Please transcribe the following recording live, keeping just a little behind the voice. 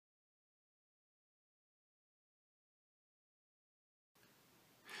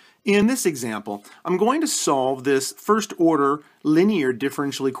In this example, I'm going to solve this first order linear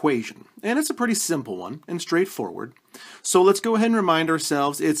differential equation. And it's a pretty simple one and straightforward. So let's go ahead and remind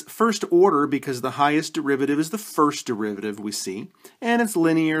ourselves it's first order because the highest derivative is the first derivative we see. And it's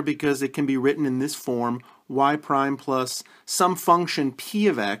linear because it can be written in this form: y prime plus some function p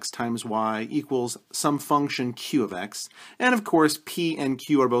of x times y equals some function q of x. And of course, p and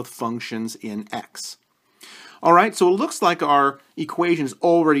q are both functions in x. All right, so it looks like our equation is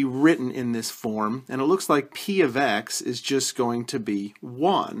already written in this form, and it looks like p of x is just going to be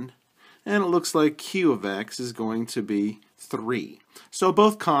 1, and it looks like q of x is going to be 3. So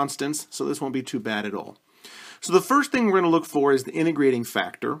both constants, so this won't be too bad at all. So the first thing we're going to look for is the integrating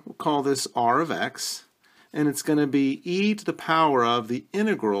factor. We'll call this r of x, and it's going to be e to the power of the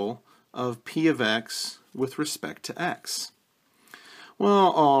integral of p of x with respect to x.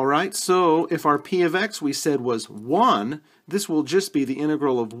 Well, all right, so if our p of x we said was 1, this will just be the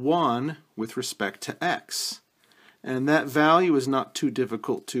integral of 1 with respect to x. And that value is not too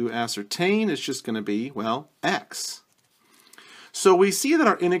difficult to ascertain. It's just going to be, well, x. So we see that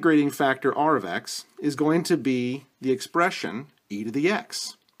our integrating factor r of x is going to be the expression e to the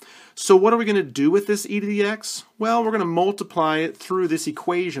x. So what are we going to do with this e to the x? Well, we're going to multiply it through this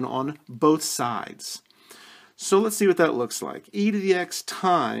equation on both sides. So let's see what that looks like. E to the x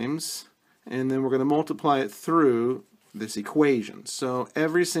times, and then we're going to multiply it through this equation. So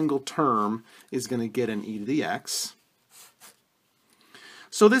every single term is going to get an e to the x.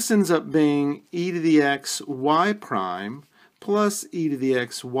 So this ends up being e to the x y prime plus e to the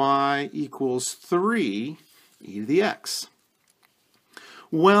x y equals 3 e to the x.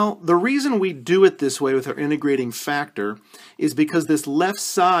 Well, the reason we do it this way with our integrating factor is because this left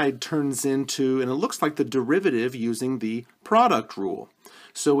side turns into, and it looks like the derivative using the product rule.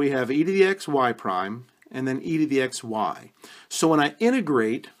 So we have e to the x y prime and then e to the x y. So when I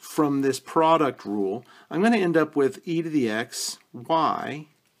integrate from this product rule, I'm going to end up with e to the x y,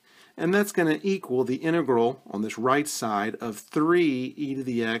 and that's going to equal the integral on this right side of 3 e to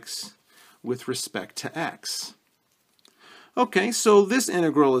the x with respect to x. Okay, so this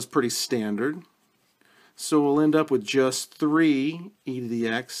integral is pretty standard. So we'll end up with just 3 e to the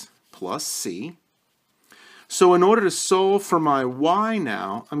x plus c. So in order to solve for my y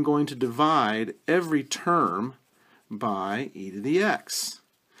now, I'm going to divide every term by e to the x.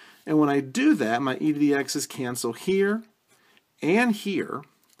 And when I do that, my e to the x's cancel here and here.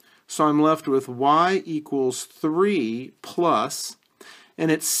 So I'm left with y equals 3 plus, and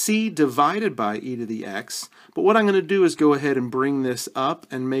it's c divided by e to the x. But what I'm going to do is go ahead and bring this up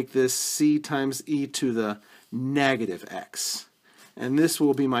and make this c times e to the negative x. And this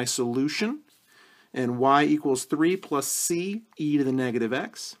will be my solution. And y equals 3 plus c e to the negative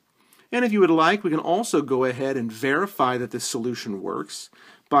x. And if you would like, we can also go ahead and verify that this solution works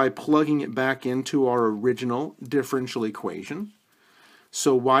by plugging it back into our original differential equation.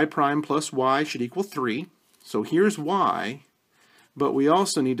 So y prime plus y should equal 3. So here's y, but we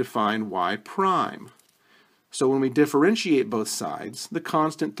also need to find y prime. So when we differentiate both sides, the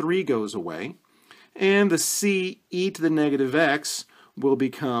constant 3 goes away, and the c e to the negative x will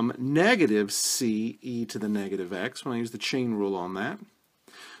become negative c e to the negative x when I use the chain rule on that.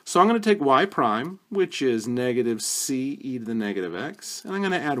 So I'm going to take y prime, which is negative c e to the negative x, and I'm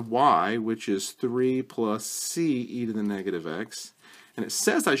going to add y, which is 3 plus c e to the negative x, and it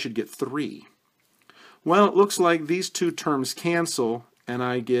says I should get 3. Well, it looks like these two terms cancel, and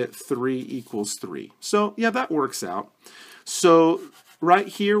I get 3 equals 3. So yeah, that works out. So right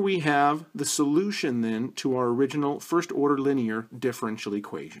here we have the solution then to our original first order linear differential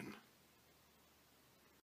equation.